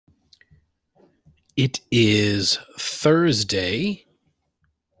It is Thursday,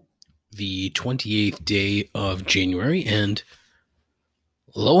 the 28th day of January, and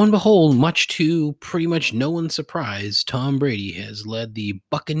lo and behold, much to pretty much no one's surprise, Tom Brady has led the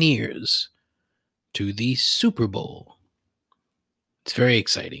Buccaneers to the Super Bowl. It's very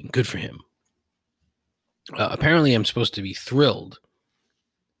exciting. Good for him. Apparently, I'm supposed to be thrilled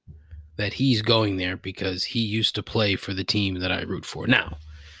that he's going there because he used to play for the team that I root for. Now,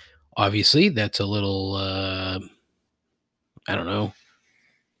 obviously, that's a little, I don't know,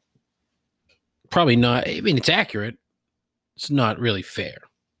 probably not. I mean, it's accurate. It's not really fair,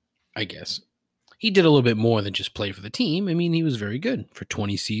 I guess. He did a little bit more than just play for the team. I mean, he was very good for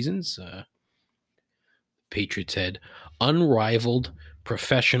 20 seasons. Patriots had unrivaled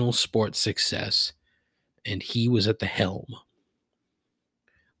professional sports success, and he was at the helm.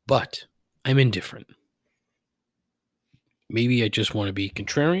 But I'm indifferent. Maybe I just want to be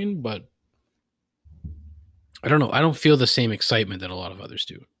contrarian, but I don't know. I don't feel the same excitement that a lot of others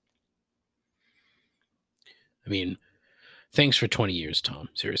do. I mean, thanks for 20 years, Tom.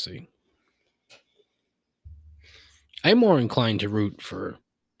 Seriously. I'm more inclined to root for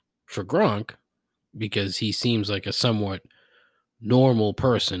Gronk because he seems like a somewhat normal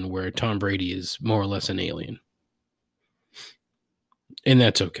person, where Tom Brady is more or less an alien. And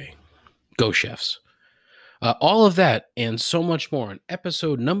that's okay. Go Chefs. All of that and so much more on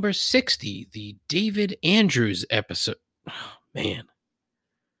episode number 60, the David Andrews episode. Oh, man.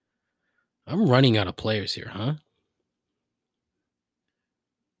 I'm running out of players here, huh?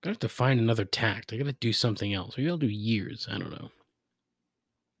 Gonna have to find another tact. I gotta do something else. Maybe I'll do years. I don't know.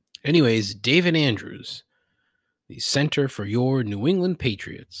 Anyways, David Andrews, the center for your New England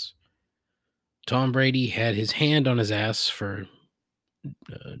Patriots. Tom Brady had his hand on his ass for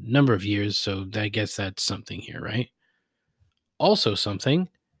a number of years, so I guess that's something here, right? Also something,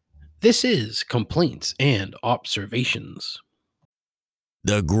 this is Complaints and Observations.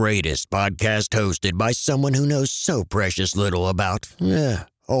 The greatest podcast hosted by someone who knows so precious little about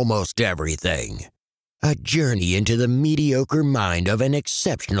almost everything. A journey into the mediocre mind of an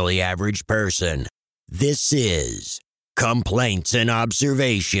exceptionally average person. This is Complaints and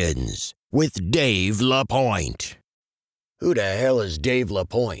Observations with Dave LaPointe. Who the hell is Dave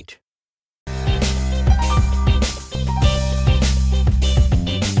LaPointe?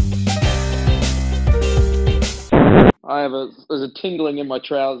 There's a tingling in my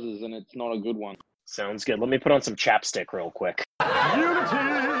trousers, and it's not a good one. Sounds good. Let me put on some chapstick real quick.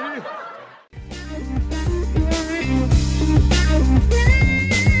 Unity!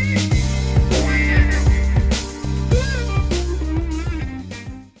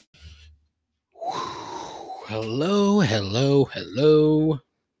 Hello.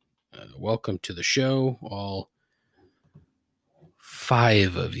 Welcome to the show, all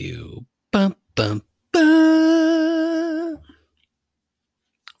 5 of you. Bum, bum, bum.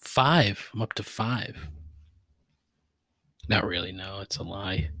 5. I'm up to 5. Not really, no, it's a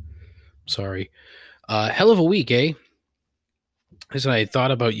lie. Sorry. Hell of a week, eh? Listen, I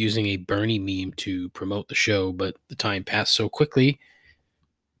thought about using a Bernie meme to promote the show, but the time passed so quickly.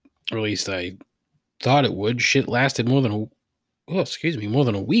 Or at least I thought it would. Shit lasted more than a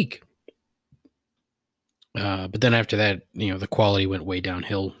week. But then after that, the quality went way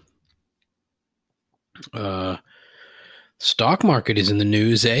downhill. Stock market is in the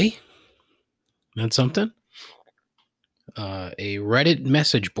news, eh? That's something. A Reddit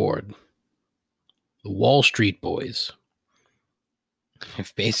message board, the Wall Street Boys,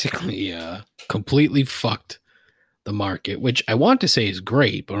 have basically completely fucked the market, which I want to say is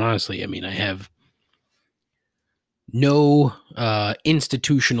great, but honestly, I mean, I have no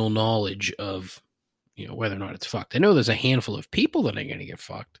institutional knowledge of whether or not it's fucked. I know there's a handful of people that are going to get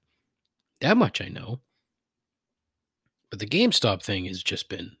fucked. That much I know. But the GameStop thing has just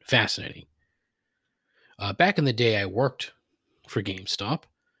been fascinating. Back in the day, I worked for GameStop,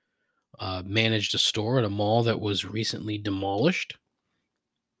 managed a store at a mall that was recently demolished.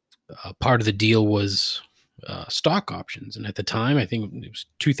 Part of the deal was stock options. And at the time, I think it was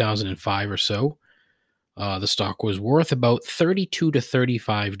 2005 or so, the stock was worth about $32 to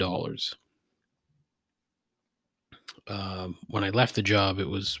 $35. When I left the job, I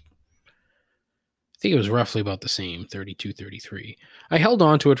think it was roughly about the same, 32, 33. I held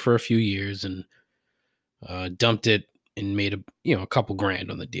on to it for a few years and dumped it and made a couple grand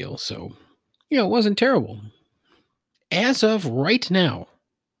on the deal. So, it wasn't terrible. As of right now,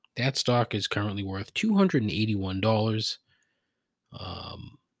 that stock is currently worth $281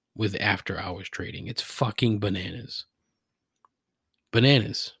 with after hours trading. It's fucking bananas.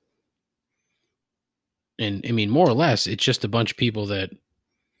 Bananas. And I mean, more or less, it's just a bunch of people that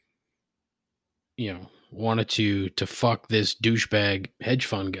wanted to fuck this douchebag hedge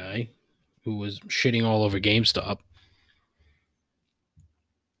fund guy who was shitting all over GameStop.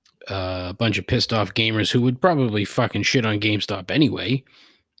 A bunch of pissed off gamers who would probably fucking shit on GameStop anyway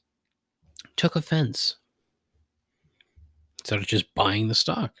took offense instead of just buying the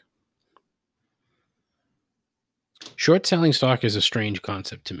stock. Short selling stock is a strange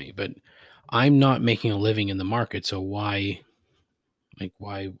concept to me, but I'm not making a living in the market, so why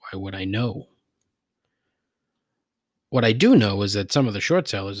would I know? What I do know is that some of the short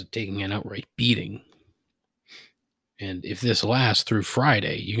sellers are taking an outright beating. And if this lasts through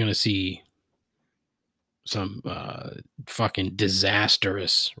Friday, you're going to see some fucking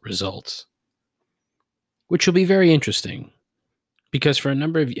disastrous results, which will be very interesting. Because for a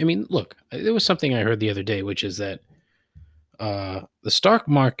number of, look, there was something I heard the other day, which is that the stock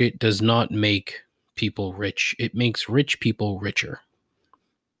market does not make people rich. It makes rich people richer.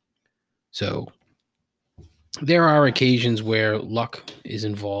 So there are occasions where luck is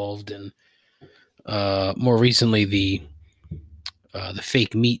involved, and more recently the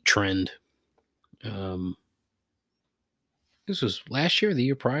fake meat trend. This was last year, the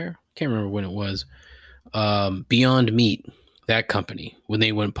year prior. Can't remember when it was. Beyond Meat, that company, when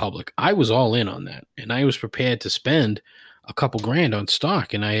they went public, I was all in on that, and I was prepared to spend a couple grand on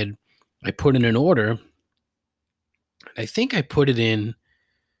stock, and I put in an order. I think I put it in.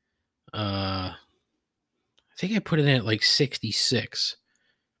 I think I put it in at like 66.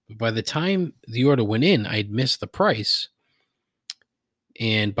 But by the time the order went in, I'd missed the price.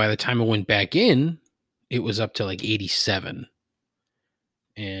 And by the time it went back in, it was up to like 87.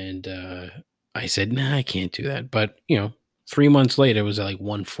 And I said, nah, I can't do that. But, 3 months later, it was at like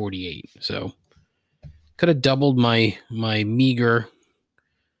 148. So could have doubled my meager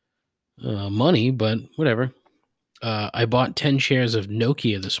money, but whatever. I bought 10 shares of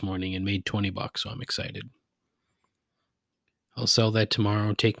Nokia this morning and made $20, so I'm excited. I'll sell that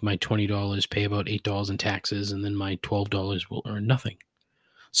tomorrow, take my $20, pay about $8 in taxes, and then my $12 will earn nothing.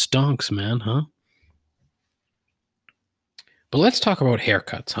 Stonks, man, huh? But let's talk about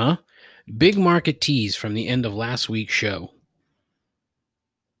haircuts, huh? Big market tease from the end of last week's show.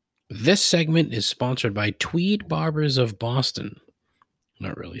 This segment is sponsored by Tweed Barbers of Boston.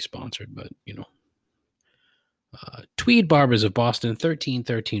 Not really sponsored, but, Tweed Barbers of Boston,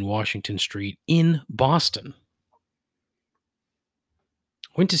 1313 Washington Street in Boston.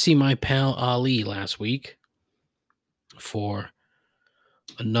 Went to see my pal Ali last week for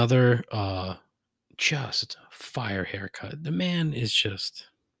another just fire haircut. The man is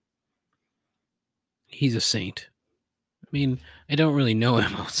he's a saint. I don't really know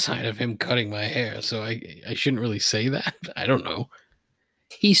him outside of him cutting my hair, so I shouldn't really say that. I don't know.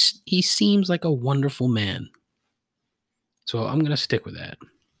 He seems like a wonderful man. So I'm going to stick with that.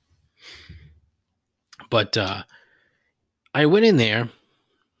 But I went in there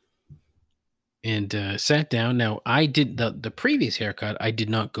and sat down. Now, I did the previous haircut, I did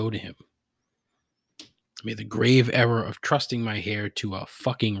not go to him. I made the grave error of trusting my hair to a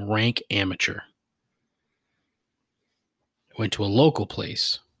fucking rank amateur. I went to a local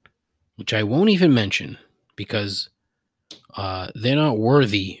place, which I won't even mention because they're not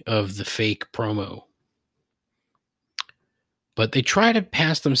worthy of the fake promo. But they try to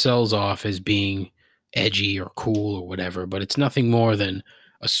pass themselves off as being edgy or cool or whatever, but it's nothing more than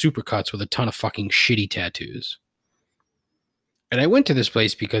a supercuts with a ton of fucking shitty tattoos. And I went to this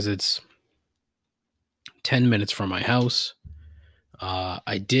place because it's 10 minutes from my house.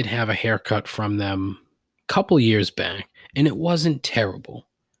 I did have a haircut from them a couple years back, and it wasn't terrible.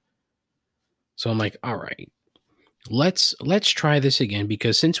 So I'm like, all right, let's try this again,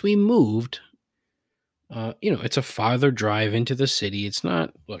 because since we moved, it's a farther drive into the city. It's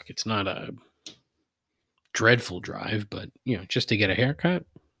not a dreadful drive, but, just to get a haircut.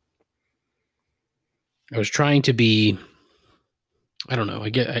 I was trying to be, I don't know.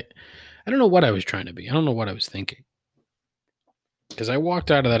 I don't know what I was trying to be. I don't know what I was thinking. Because I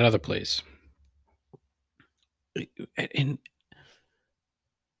walked out of that other place. And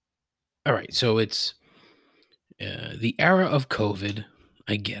all right, so it's the era of COVID.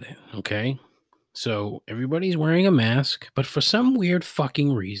 I get it, okay? So everybody's wearing a mask, but for some weird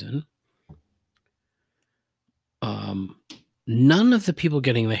fucking reason, none of the people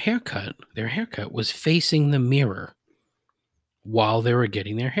getting their haircut was facing the mirror while they were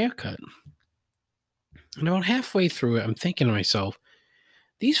getting their haircut. And about halfway through it, I'm thinking to myself,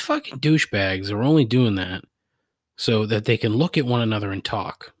 these fucking douchebags are only doing that so that they can look at one another and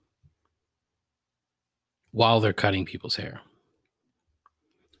talk while they're cutting people's hair.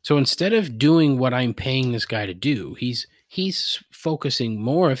 So instead of doing what I'm paying this guy to do, he's focusing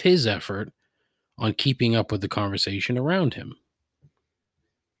more of his effort on keeping up with the conversation around him.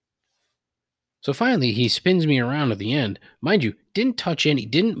 So finally, he spins me around at the end. Mind you,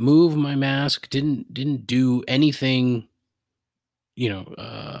 didn't move my mask, didn't do anything,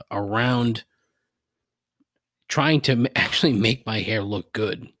 around trying to actually make my hair look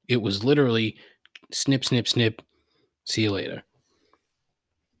good. It was literally snip, snip, snip, see you later.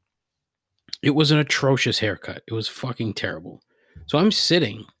 It was an atrocious haircut. It was fucking terrible. So I'm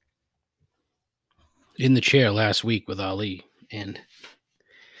sitting in the chair last week with Ali, and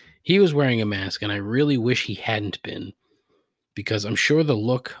he was wearing a mask, and I really wish he hadn't been, because I'm sure the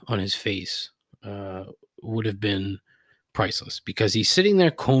look on his face would have been priceless, because he's sitting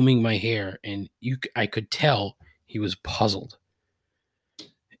there combing my hair, and I could tell he was puzzled.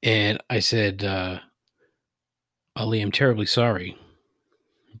 And I said, Ali, I'm terribly sorry,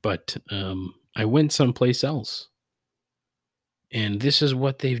 but I went someplace else, and this is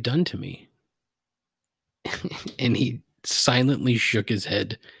what they've done to me. And he silently shook his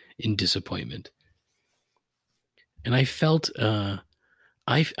head in disappointment. And I felt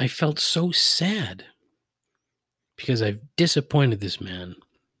I felt so sad, because I've disappointed this man.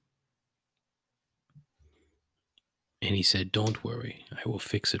 And he said, "Don't worry, I will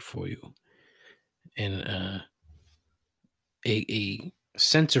fix it for you." And a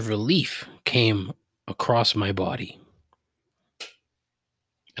sense of relief came across my body.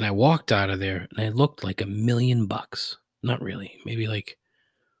 And I walked out of there, and I looked like $1 million. Not really, maybe like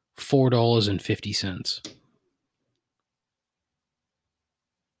 $4.50.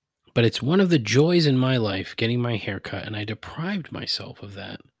 But it's one of the joys in my life, getting my hair cut, and I deprived myself of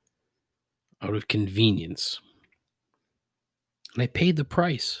that out of convenience. And I paid the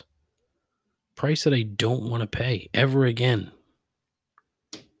price that I don't want to pay ever again.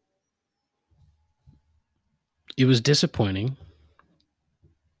 It was disappointing,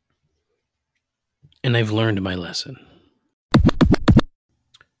 and I've learned my lesson.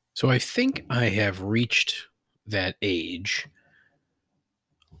 So I think I have reached that age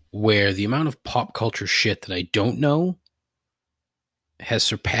where the amount of pop culture shit that I don't know has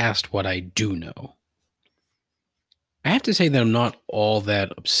surpassed what I do know. I have to say that I'm not all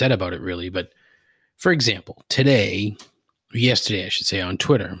that upset about it, really. But for example, yesterday, I should say, on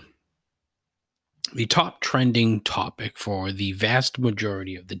Twitter, the top trending topic for the vast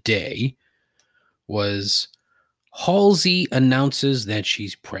majority of the day was Halsey announces that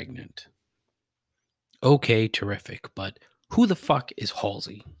she's pregnant. Okay, terrific. But who the fuck is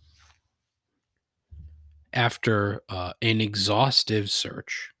Halsey? After an exhaustive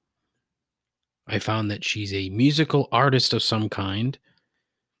search, I found that she's a musical artist of some kind.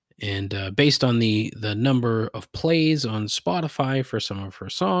 And based on the number of plays on Spotify for some of her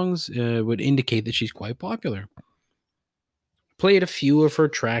songs, would indicate that she's quite popular. Played a few of her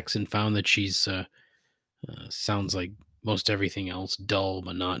tracks and found that she's sounds like most everything else: dull,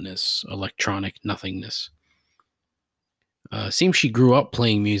 monotonous, electronic nothingness. Seems she grew up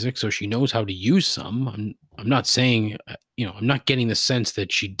playing music, so she knows how to use some. I'm not saying, I'm not getting the sense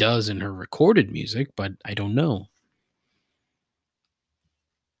that she does in her recorded music, but I don't know.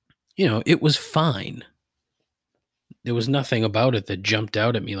 It was fine. There was nothing about it that jumped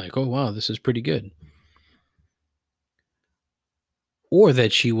out at me like, oh, wow, this is pretty good. Or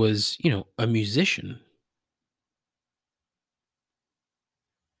that she was, a musician.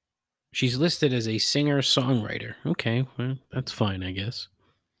 She's listed as a singer-songwriter. Okay, well, that's fine, I guess.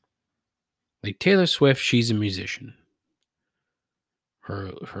 Like Taylor Swift, she's a musician.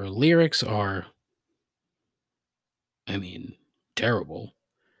 Her lyrics are, terrible.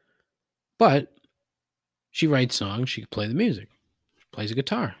 But she writes songs. She can play the music. She plays a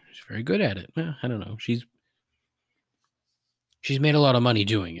guitar. She's very good at it. I don't know. She's made a lot of money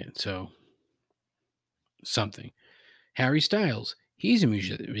doing it, so something. Harry Styles, he's a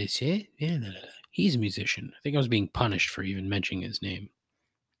musician. He's a musician. I think I was being punished for even mentioning his name.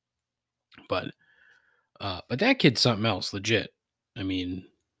 But that kid's something else, legit.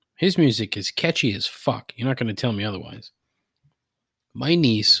 His music is catchy as fuck. You're not going to tell me otherwise. My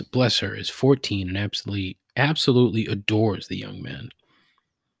niece, bless her, is 14 and absolutely adores the young man.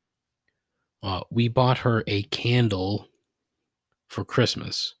 We bought her a candle for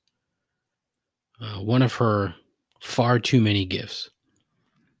Christmas. One of her far too many gifts.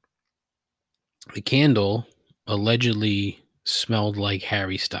 The candle allegedly smelled like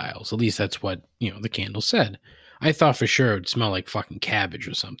Harry Styles. At least that's what, the candle said. I thought for sure it would smell like fucking cabbage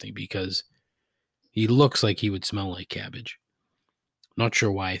or something, because he looks like he would smell like cabbage. Not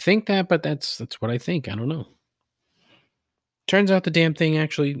sure why I think that, but that's what I think. I don't know. Turns out the damn thing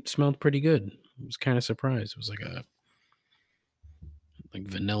actually smelled pretty good. I was kind of surprised. It was like like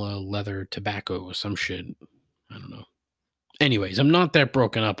vanilla leather tobacco or some shit. I don't know. Anyways, I'm not that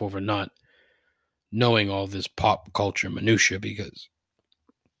broken up over not knowing all this pop culture minutia because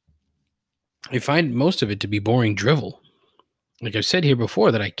I find most of it to be boring drivel. Like I've said here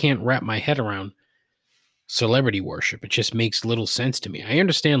before, that I can't wrap my head around celebrity worship. It just makes little sense to me. I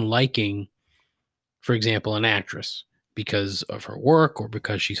understand liking, for example, an actress because of her work or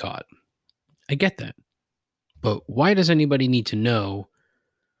because she's hot. I get that. But why does anybody need to know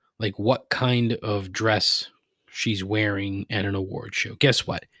like what kind of dress she's wearing at an award show? Guess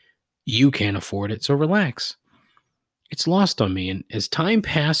what? You can't afford it, so relax. It's lost on me. And as time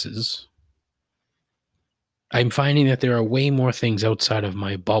passes, I'm finding that there are way more things outside of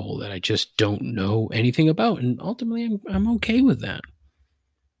my bubble that I just don't know anything about. And ultimately, I'm okay with that.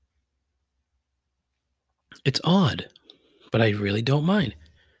 It's odd, but I really don't mind.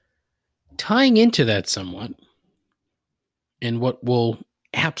 Tying into that somewhat, and what will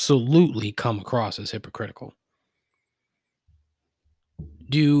absolutely come across as hypocritical.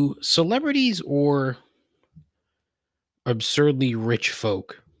 Do celebrities or absurdly rich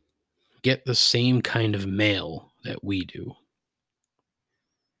folk get the same kind of mail that we do?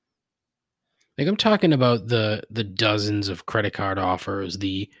 Like I'm talking about the dozens of credit card offers,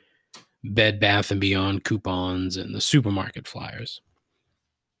 the Bed Bath and Beyond coupons, and the supermarket flyers.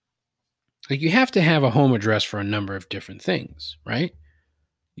 Like you have to have a home address for a number of different things, right?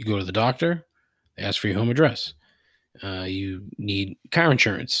 You go to the doctor, they ask for your home address. You need car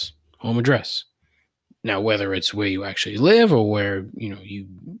insurance, home address. Now, whether it's where you actually live or where,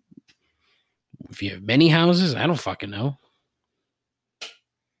 if you have many houses, I don't fucking know.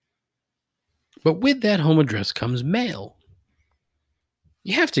 But with that home address comes mail.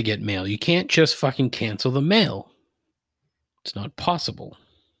 You have to get mail. You can't just fucking cancel the mail. It's not possible.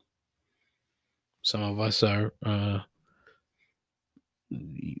 Some of us are,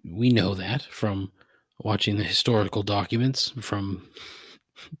 we know that from watching the historical documents from,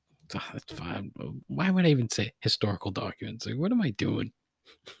 that's fine. Why would I even say historical documents? Like, what am I doing?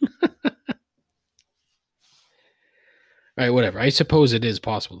 All right, whatever. I suppose it is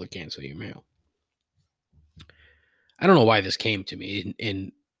possible to cancel your mail. I don't know why this came to me.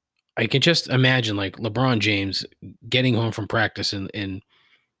 And I can just imagine like LeBron James getting home from practice and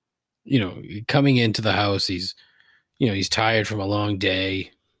coming into the house. He's tired from a long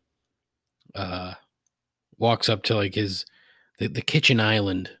day. Walks up to like the kitchen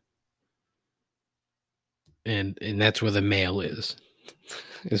island. And that's where the mail is.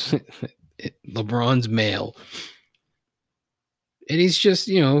 LeBron's mail. And he's just,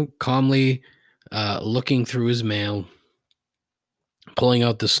 calmly looking through his mail, pulling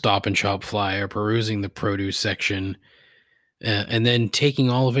out the Stop and Shop flyer, perusing the produce section, and then taking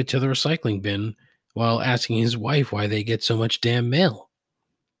all of it to the recycling bin while asking his wife why they get so much damn mail.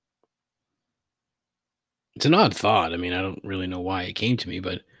 It's an odd thought. I mean, I don't really know why it came to me,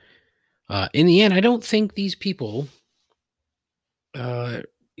 but in the end, I don't think these people, I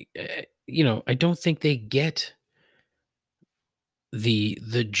don't think they get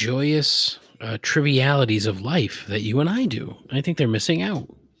the joyous trivialities of life that you and I do. I think they're missing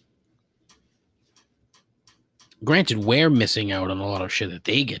out. Granted, we're missing out on a lot of shit that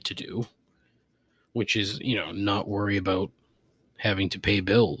they get to do, which is, not worry about having to pay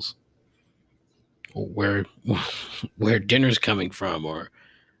bills or where dinner's coming from or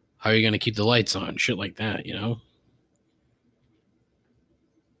how are you going to keep the lights on, shit like that,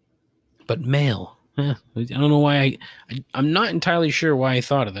 But mail, I don't know why I'm not entirely sure why I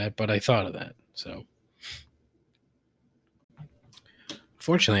thought of that, but I thought of that. So,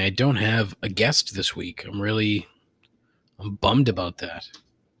 fortunately, I don't have a guest this week. I'm bummed about that.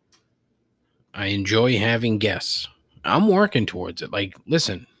 I enjoy having guests. I'm working towards it. Like,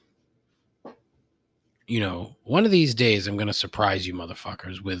 listen, one of these days I'm going to surprise you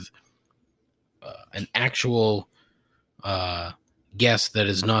motherfuckers with an actual guest that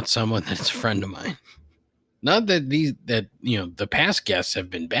is not someone that's a friend of mine. Not that the past guests have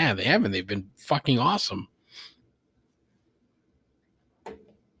been bad. They haven't. They've been fucking awesome.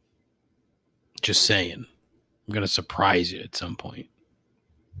 Just saying. I'm going to surprise you at some point.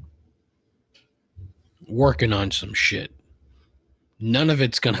 Working on some shit. None of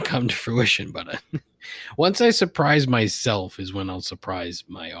it's going to come to fruition, but once I surprise myself is when I'll surprise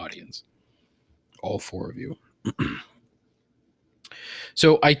my audience. All four of you.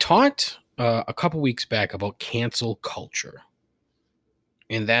 So I talked a couple weeks back about cancel culture.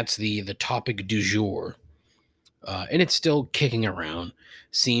 And that's the topic du jour. And it's still kicking around.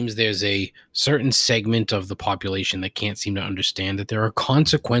 Seems there's a certain segment of the population that can't seem to understand that there are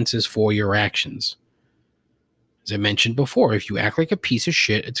consequences for your actions. As I mentioned before, if you act like a piece of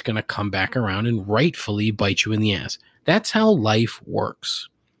shit, it's going to come back around and rightfully bite you in the ass. That's how life works.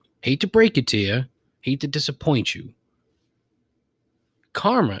 Hate to break it to you. Hate to disappoint you.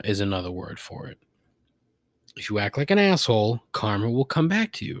 Karma is another word for it. If you act like an asshole, karma will come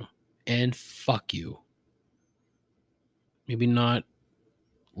back to you and fuck you. Maybe not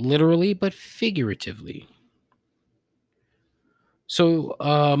literally, but figuratively. So,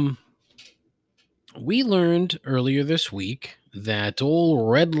 we learned earlier this week that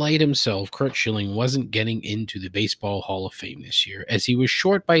old red light himself, Curt Schilling, wasn't getting into the Baseball Hall of Fame this year as he was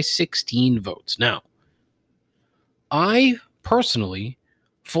short by 16 votes. Now, I personally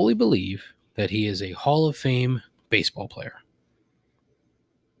fully believe that he is a Hall of Fame baseball player.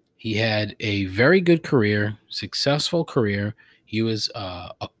 He had a very good career, successful career. He was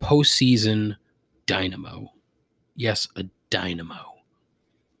a postseason dynamo. Yes, a dynamo.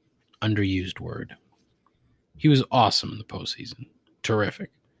 Underused word. He was awesome in the postseason.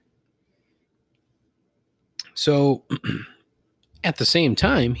 Terrific. So, at the same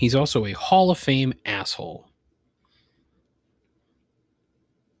time, he's also a Hall of Fame asshole.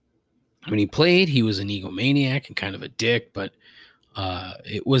 When he played, he was an egomaniac and kind of a dick, but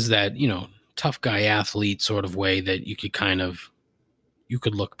it was that, tough guy athlete sort of way that you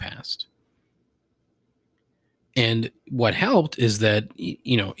could look past. And what helped is that,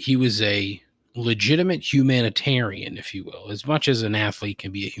 he was a legitimate humanitarian, if you will, as much as an athlete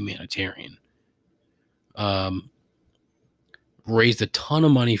can be a humanitarian. Raised a ton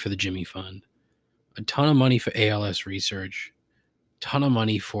of money for the Jimmy Fund, a ton of money for ALS research, ton of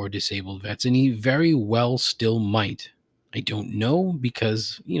money for disabled vets, and he very well still might. I don't know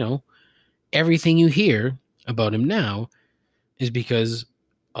because, everything you hear about him now is because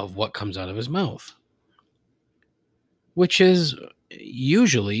of what comes out of his mouth, which is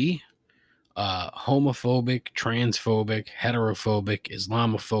usually homophobic, transphobic, heterophobic,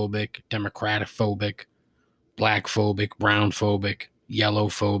 Islamophobic, democratophobic, blackphobic, brownphobic,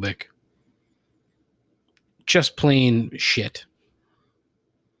 yellowphobic. Just plain shit.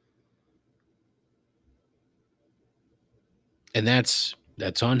 And that's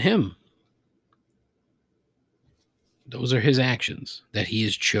on him. Those are his actions that he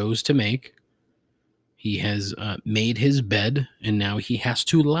has chose to make. He has made his bed, and now he has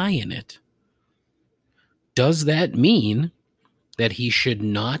to lie in it. Does that mean that he should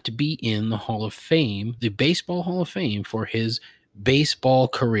not be in the Hall of Fame, the Baseball Hall of Fame, for his baseball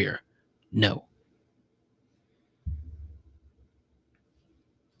career? No.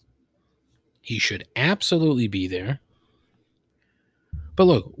 He should absolutely be there. But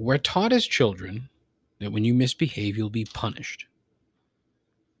look, we're taught as children that when you misbehave, you'll be punished.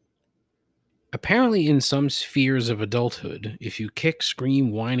 Apparently, in some spheres of adulthood, if you kick,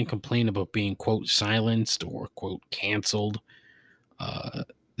 scream, whine, and complain about being, quote, silenced or, quote, canceled,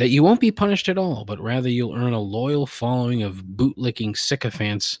 that you won't be punished at all, but rather you'll earn a loyal following of bootlicking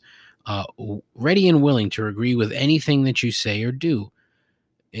sycophants ready and willing to agree with anything that you say or do.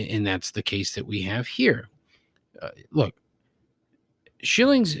 And that's the case that we have here. Look,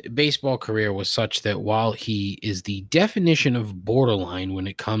 Schilling's baseball career was such that while he is the definition of borderline when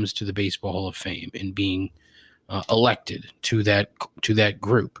it comes to the Baseball Hall of Fame and being elected to that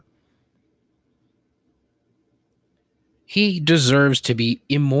group, he deserves to be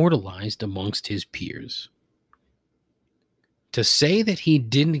immortalized amongst his peers. To say that he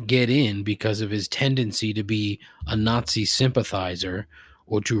didn't get in because of his tendency to be a Nazi sympathizer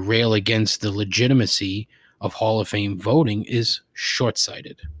or to rail against the legitimacy of Hall of Fame voting is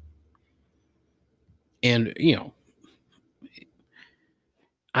short-sighted. And,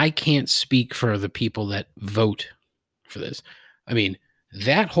 I can't speak for the people that vote for this. I mean,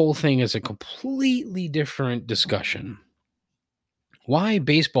 that whole thing is a completely different discussion. Why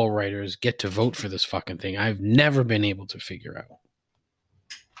baseball writers get to vote for this fucking thing, I've never been able to figure out.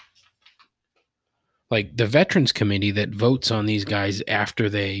 Like the Veterans Committee that votes on these guys after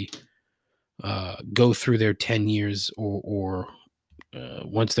they go through their 10 years or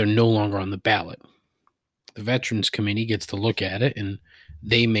once they're no longer on the ballot. The Veterans Committee gets to look at it and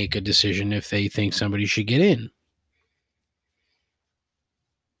they make a decision if they think somebody should get in.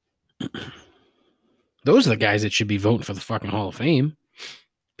 Those are the guys that should be voting for the fucking Hall of Fame.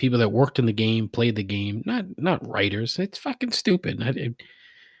 People that worked in the game, played the game, not writers. It's fucking stupid.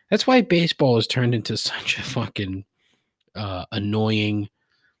 That's why baseball has turned into such a fucking annoying.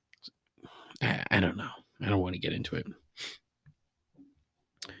 I don't know. I don't want to get into it.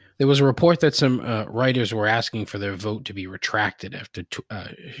 There was a report that some writers were asking for their vote to be retracted after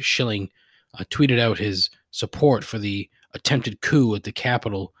Schilling tweeted out his support for the attempted coup at the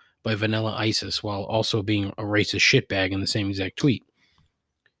Capitol by Vanilla Isis while also being a racist shitbag in the same exact tweet.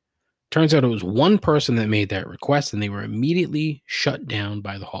 Turns out it was one person that made that request, and they were immediately shut down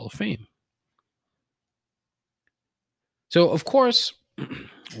by the Hall of Fame. So, of course,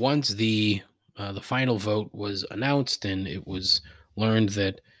 once the final vote was announced and it was learned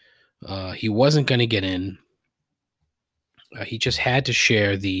that he wasn't going to get in, he just had to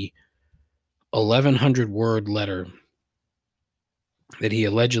share the 1,100-word letter that he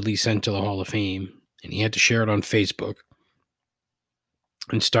allegedly sent to the Hall of Fame, and he had to share it on Facebook,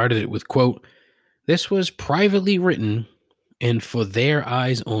 and started it with, quote, "This was privately written and for their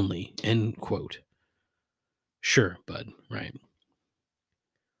eyes only," end quote. Sure, bud, right.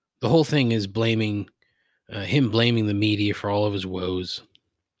 The whole thing is blaming the media for all of his woes.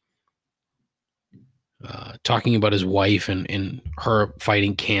 Talking about his wife and her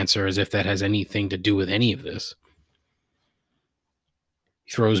fighting cancer as if that has anything to do with any of this.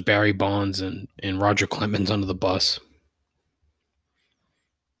 He throws Barry Bonds and Roger Clemens under the bus.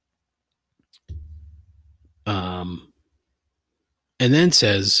 And then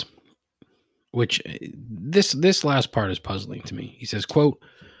says, which this last part is puzzling to me. He says, quote,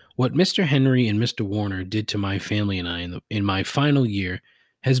 "What Mr. Henry and Mr. Warner did to my family and I in my final year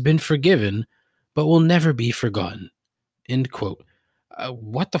has been forgiven, but will never be forgotten," end quote.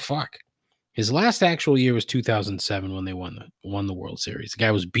 What the fuck? His last actual year was 2007 when they won the World Series. The guy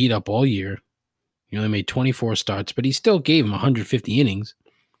was beat up all year. He only made 24 starts, but he still gave him 150 innings,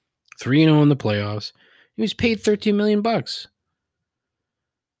 3-0 in the playoffs. He was paid $13 million.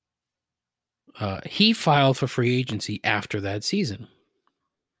 He filed for free agency after that season,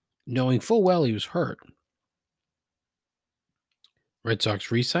 knowing full well he was hurt. Red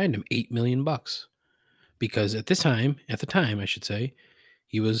Sox re-signed him $8 million because at the time, I should say,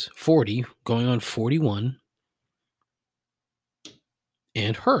 he was 40, going on 41,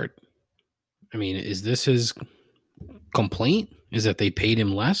 and hurt. I mean, is this his complaint? Is that they paid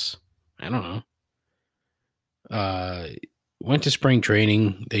him less? I don't know. Went to spring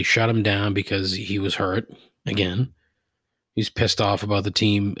training. They shut him down because he was hurt again. He's pissed off about the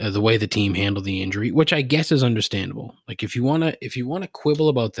team, the way the team handled the injury, which I guess is understandable. Like, if you wanna quibble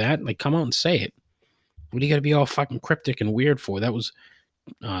about that, like, come out and say it. What do you got to be all fucking cryptic and weird for? That was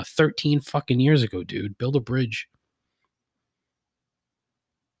 13 fucking years ago, dude. Build a bridge.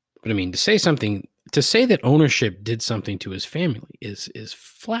 But I mean, to say that ownership did something to his family is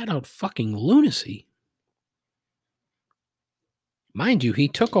flat out fucking lunacy. Mind you, he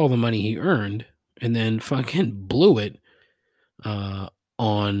took all the money he earned and then fucking blew it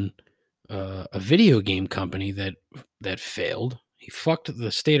on a video game company that failed. He fucked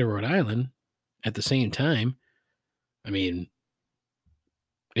the state of Rhode Island at the same time. I mean,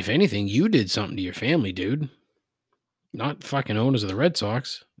 if anything, you did something to your family, dude. Not fucking owners of the Red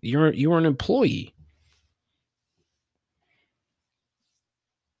Sox. You're an employee.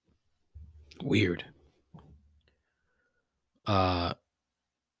 Weird.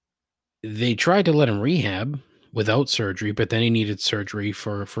 They tried to let him rehab without surgery, but then he needed surgery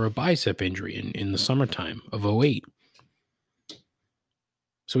for a bicep injury in the summertime of 2008.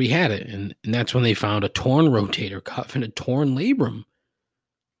 So he had it, and that's when they found a torn rotator cuff and a torn labrum.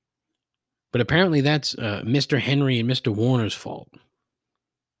 But apparently that's Mr. Henry and Mr. Warner's fault.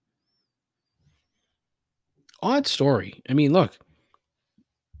 Odd story. I mean, look,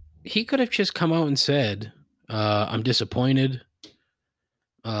 he could have just come out and said, I'm disappointed.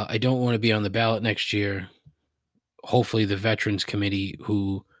 I don't want to be on the ballot next year. Hopefully the Veterans Committee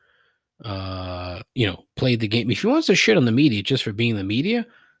who, played the game. If he wants to shit on the media just for being the media,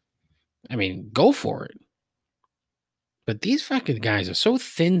 I mean, go for it. But these fucking guys are so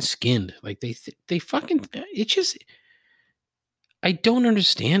thin-skinned. Like, they fucking... It's just... I don't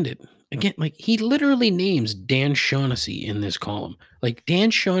understand it. Again, like, he literally names Dan Shaughnessy in this column. Like, Dan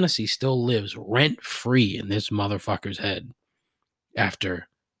Shaughnessy still lives rent-free in this motherfucker's head after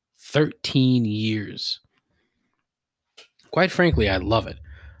 13 years. Quite frankly, I love it.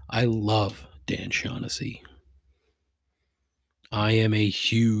 I love Dan Shaughnessy. I am a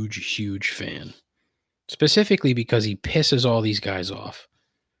huge, huge fan. Specifically because he pisses all these guys off.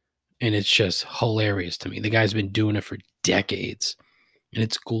 And it's just hilarious to me. The guy's been doing it for decades. And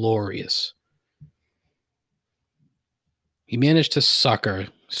it's glorious. He managed to sucker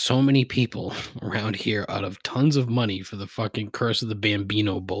so many people around here out of tons of money for the fucking Curse of the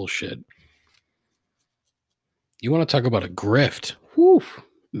Bambino bullshit. You want to talk about a grift? Whew,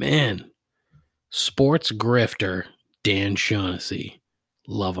 man. Sports grifter Dan Shaughnessy.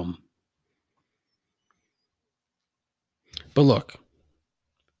 Love him. But look,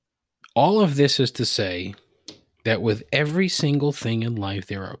 all of this is to say that with every single thing in life,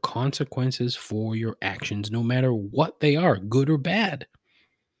 there are consequences for your actions, no matter what they are, good or bad.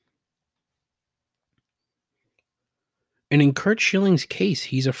 And in Curt Schilling's case,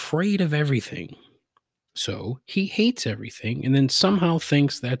 he's afraid of everything. So he hates everything and then somehow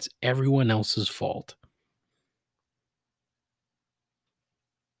thinks that's everyone else's fault.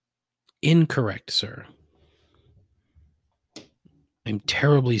 Incorrect, sir. I'm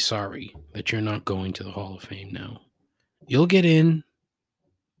terribly sorry that you're not going to the Hall of Fame now. You'll get in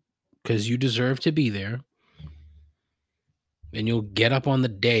because you deserve to be there. And you'll get up on the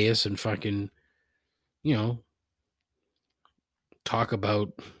dais and fucking, talk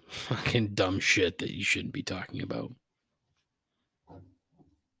about fucking dumb shit that you shouldn't be talking about.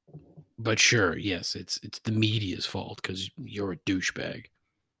 But sure, yes, it's the media's fault because you're a douchebag.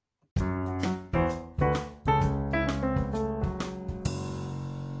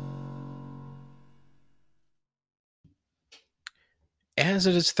 As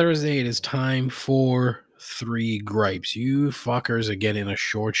it is Thursday, it is time for 3 gripes. You fuckers are getting a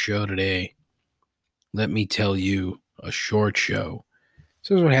short show today. Let me tell you, a short show.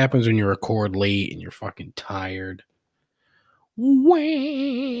 This is what happens when you record late and you're fucking tired. Wah.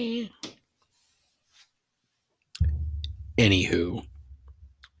 Anywho,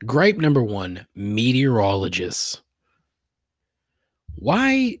 gripe number 1, meteorologists.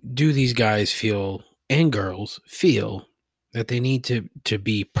 Why do these guys feel, and girls feel, that they need to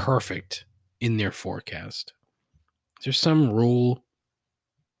be perfect in their forecast? Is there some rule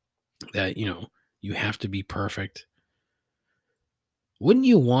that, you have to be perfect? Wouldn't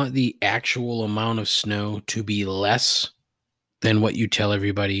you want the actual amount of snow to be less than what you tell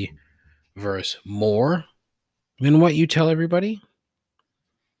everybody versus more than what you tell everybody?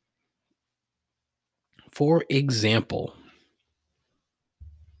 For example,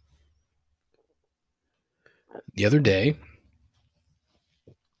 the other day,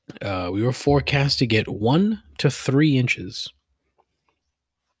 we were forecast to get 1 to 3 inches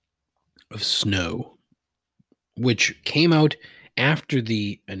of snow, which came out after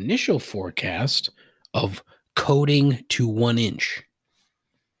the initial forecast of coating to 1 inch.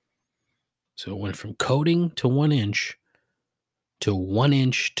 So it went from coating to 1 inch to 1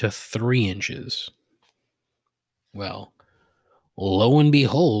 inch to 3 inches. Well, lo and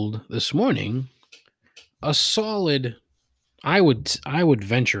behold, this morning, a solid, I would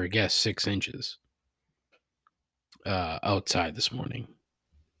venture a guess, 6 inches outside this morning.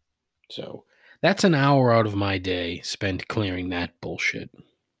 So that's an hour out of my day spent clearing that bullshit.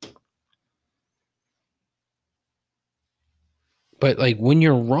 But like, when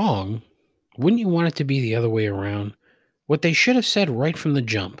you're wrong, wouldn't you want it to be the other way around? What they should have said right from the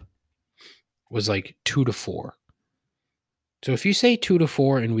jump was like 2 to 4. So if you say 2 to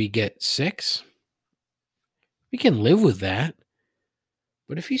 4 and we get 6, we can live with that.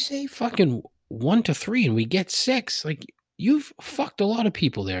 But if you say fucking 1 to 3 and we get 6, like, you've fucked a lot of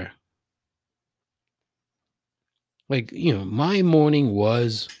people there. Like, my morning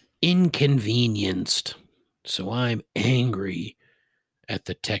was inconvenienced. So I'm angry at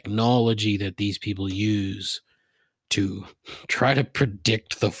the technology that these people use to try to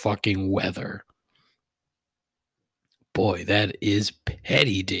predict the fucking weather. Boy, that is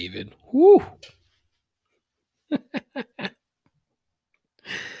petty, David. Woo.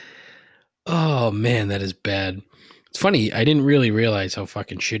 Oh, man, that is bad. It's funny, I didn't really realize how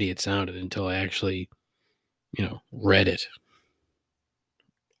fucking shitty it sounded until I actually, read it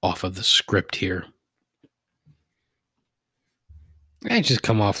off of the script here. I just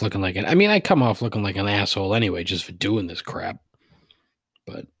come off looking like I come off looking like an asshole anyway, just for doing this crap.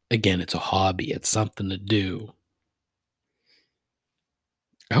 But again, it's a hobby. It's something to do.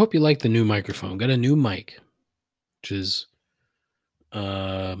 I hope you like the new microphone. Got a new mic, which is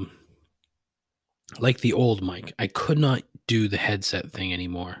like the old mic. I could not do the headset thing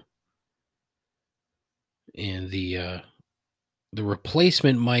anymore. And the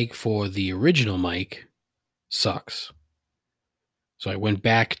replacement mic for the original mic sucks. So I went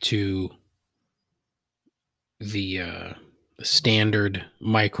back to the standard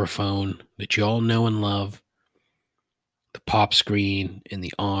microphone that you all know and love, the pop screen and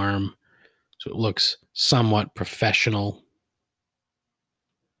the arm, so it looks somewhat professional.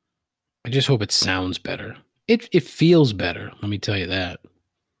 I just hope it sounds better. It feels better, let me tell you that,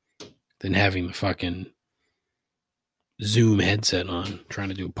 than having the fucking Zoom headset on, trying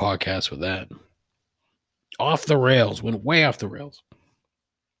to do a podcast with that. Off the rails, went way off the rails.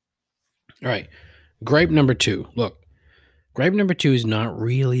 All right, gripe number 2. Look, gripe number 2 is not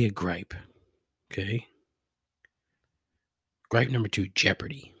really a gripe, okay? Gripe number 2,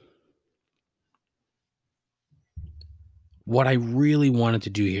 Jeopardy. What I really wanted to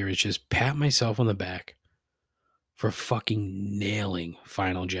do here is just pat myself on the back for fucking nailing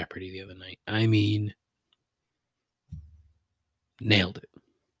Final Jeopardy the other night. I mean, nailed it.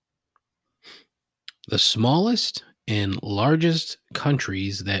 The smallest and largest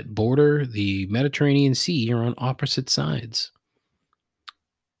countries that border the Mediterranean Sea are on opposite sides.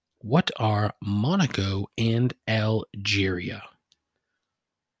 What are Monaco and Algeria?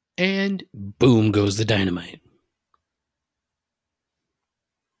 And boom goes the dynamite.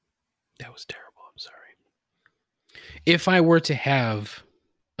 That was terrible. I'm sorry. If I were to have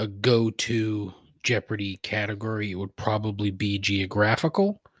a go-to Jeopardy category, it would probably be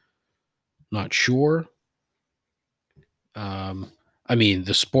geographical. Not sure. I mean,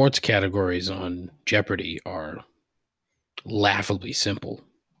 the sports categories on Jeopardy are laughably simple,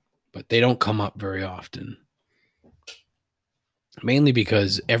 but they don't come up very often. Mainly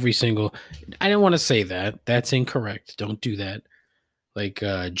because I don't want to say that. That's incorrect. Don't do that. Like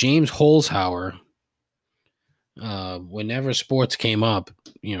James Holzhauer, whenever sports came up,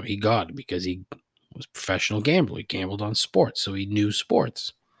 he got it because he was a professional gambler. He gambled on sports, so he knew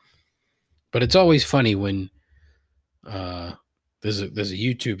sports. But it's always funny when there's a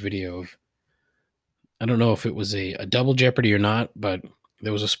YouTube video of, I don't know if it was a double Jeopardy or not, but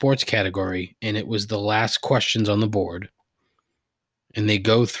there was a sports category, and it was the last questions on the board. And they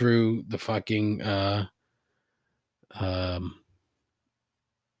go through the fucking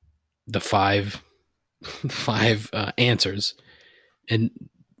the five answers, and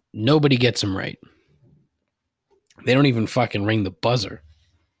nobody gets them right. They don't even fucking ring the buzzer.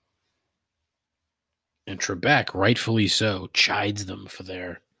 And Trebek, rightfully so, chides them for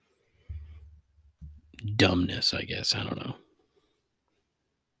their dumbness, I guess. I don't know.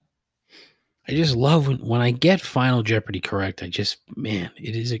 I just love when I get Final Jeopardy correct.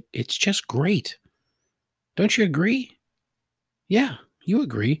 It's just great. Don't you agree? Yeah, you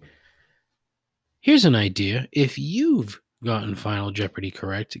agree. Here's an idea. If you've gotten Final Jeopardy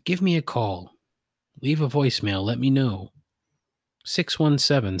correct, give me a call. Leave a voicemail. Let me know.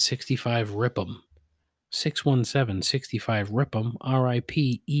 617-65-RIP'EM. 617-65-RIP'EM.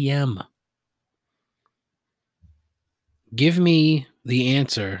 RIPEM. Give me the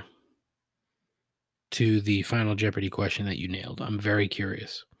answer to the Final Jeopardy question that you nailed. I'm very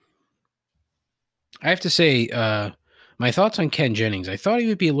curious. I have to say, my thoughts on Ken Jennings. I thought he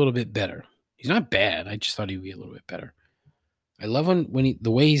would be a little bit better. He's not bad. I just thought he'd be a little bit better. I love when the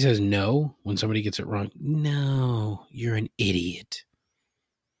way he says no when somebody gets it wrong. No, you're an idiot.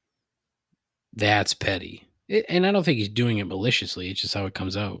 That's petty. And I don't think he's doing it maliciously. It's just how it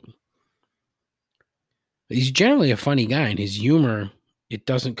comes out. He's generally a funny guy, and his humor, it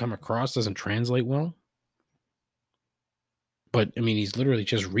doesn't come across, doesn't translate well. But, I mean, he's literally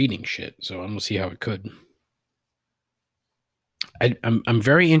just reading shit, so I don't see how it could. I'm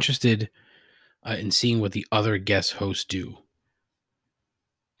very interested in seeing what the other guest hosts do,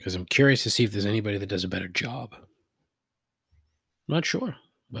 because I'm curious to see if there's anybody that does a better job. I'm not sure,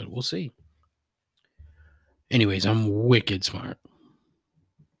 but we'll see. Anyways, I'm wicked smart.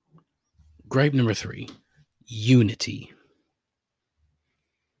 Gripe number 3, unity.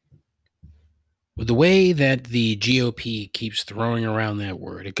 With the way that the GOP keeps throwing around that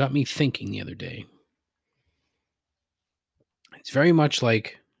word, it got me thinking the other day. It's very much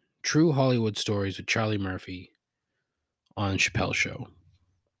like True Hollywood Stories with Charlie Murphy on Chappelle's Show.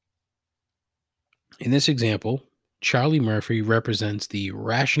 In this example, Charlie Murphy represents the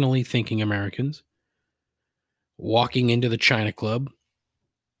rationally thinking Americans walking into the China Club,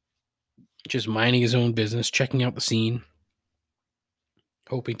 just minding his own business, checking out the scene,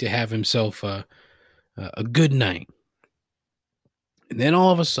 hoping to have himself a good night. And then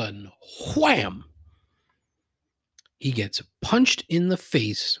all of a sudden, wham! He gets punched in the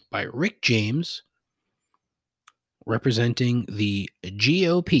face by Rick James, representing the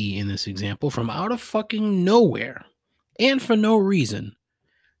GOP in this example, from out of fucking nowhere and for no reason.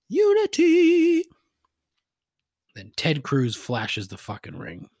 Unity! Then Ted Cruz flashes the fucking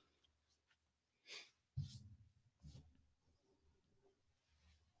ring.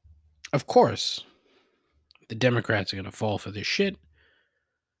 Of course, the Democrats are going to fall for this shit,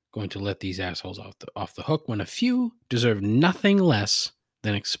 going to let these assholes off the hook when a few deserve nothing less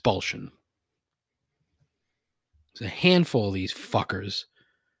than expulsion. There's a handful of these fuckers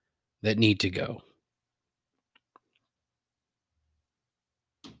that need to go.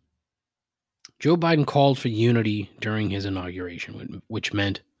 Joe Biden called for unity during his inauguration, which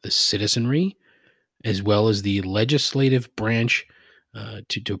meant the citizenry, as well as the legislative branch,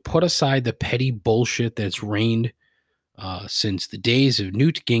 to put aside the petty bullshit that's reigned since the days of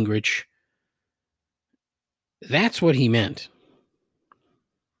Newt Gingrich That's what he meant.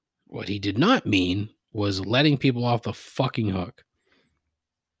 What he did not mean was letting people off the fucking hook.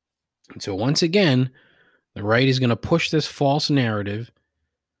 And so once again, the right is going to push this false narrative.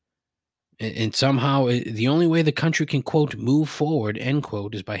 And somehow the only way the country can, quote, move forward, end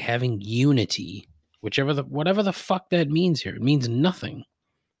quote, is by having unity. Whatever the fuck that means here. It means nothing.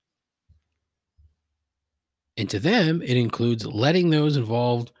 And to them, it includes letting those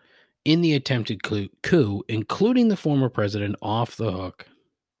involved in the attempted coup, including the former president, off the hook.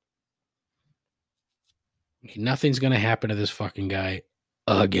 Nothing's going to happen to this fucking guy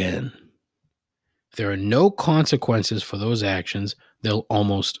again. If there are no consequences for those actions, they'll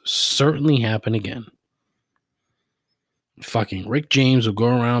almost certainly happen again. Fucking Rick James will go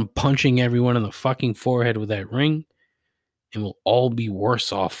around punching everyone in the fucking forehead with that ring, and we'll all be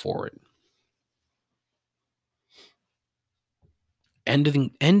worse off for it.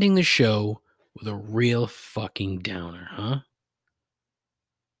 Ending the show with a real fucking downer, huh?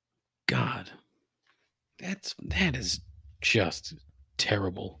 God. That is just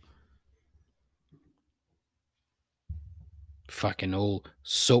terrible. Fucking old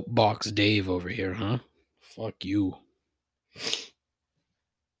soapbox Dave over here, huh? Fuck you.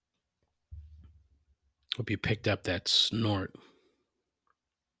 Hope you picked up that snort.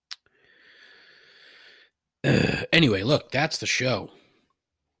 Anyway, look, that's the show.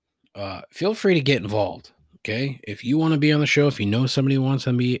 Feel free to get involved, okay? If you want to be on the show, if you know somebody who wants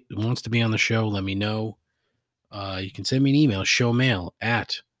to be on the show, let me know. You can send me an email,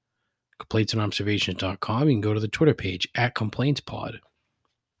 showmail@complaintsandobservations.com. You can go to the Twitter page, @complaintspod.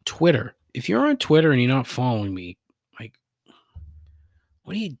 Twitter. If you're on Twitter and you're not following me, like,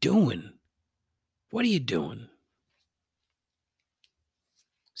 what are you doing? What are you doing?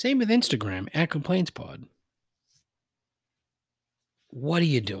 Same with Instagram, @complaintspod. What are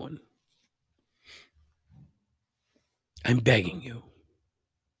you doing? I'm begging you.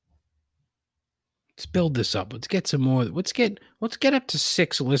 Let's build this up. Let's get some more. Let's get up to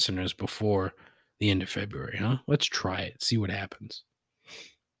 6 listeners before the end of February, huh? Let's try it. See what happens.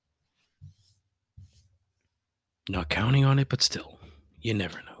 Not counting on it, but still, you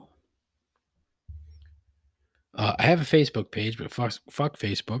never know. I have a Facebook page, but fuck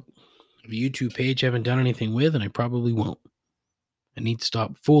Facebook. A YouTube page I haven't done anything with, and I probably won't. I need to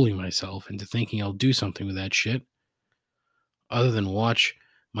stop fooling myself into thinking I'll do something with that shit other than watch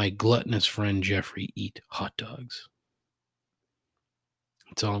my gluttonous friend Jeffrey eat hot dogs.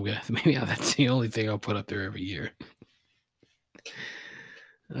 That's all I'm gonna. Maybe that's the only thing I'll put up there every year.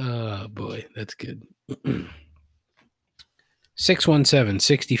 Oh boy, that's good.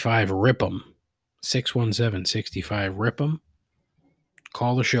 617-65 RIP 'em. 617-65 RIP 'em.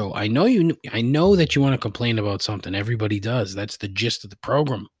 Call the show. I know that you want to complain about something. Everybody does. That's the gist of the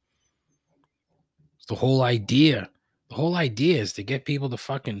program. It's the whole idea. The whole idea is to get people to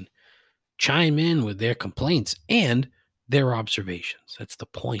fucking chime in with their complaints and their observations. That's the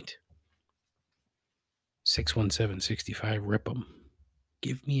point. 617-65 RIP 'em.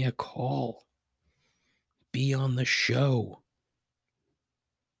 Give me a call. Be on the show.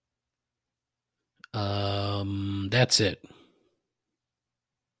 That's it.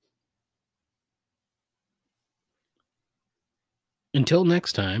 Until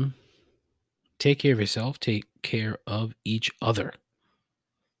next time, take care of yourself. Take care of each other.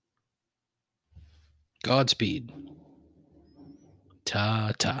 Godspeed.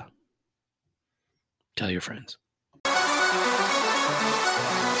 Ta-ta. Tell your friends.